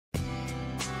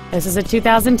This is a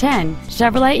 2010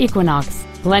 Chevrolet Equinox.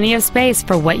 Plenty of space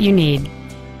for what you need.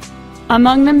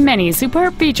 Among the many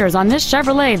superb features on this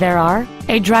Chevrolet there are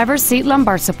a driver's seat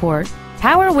lumbar support,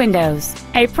 power windows,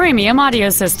 a premium audio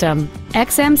system,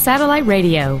 XM satellite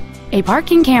radio, a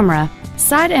parking camera,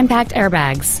 side impact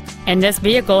airbags, and this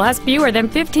vehicle has fewer than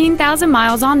 15,000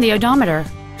 miles on the odometer.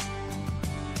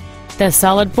 The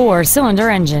solid 4-cylinder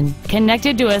engine,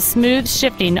 connected to a smooth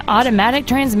shifting automatic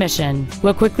transmission,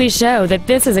 will quickly show that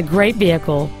this is a great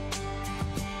vehicle.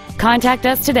 Contact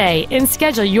us today and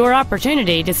schedule your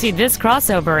opportunity to see this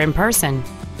crossover in person.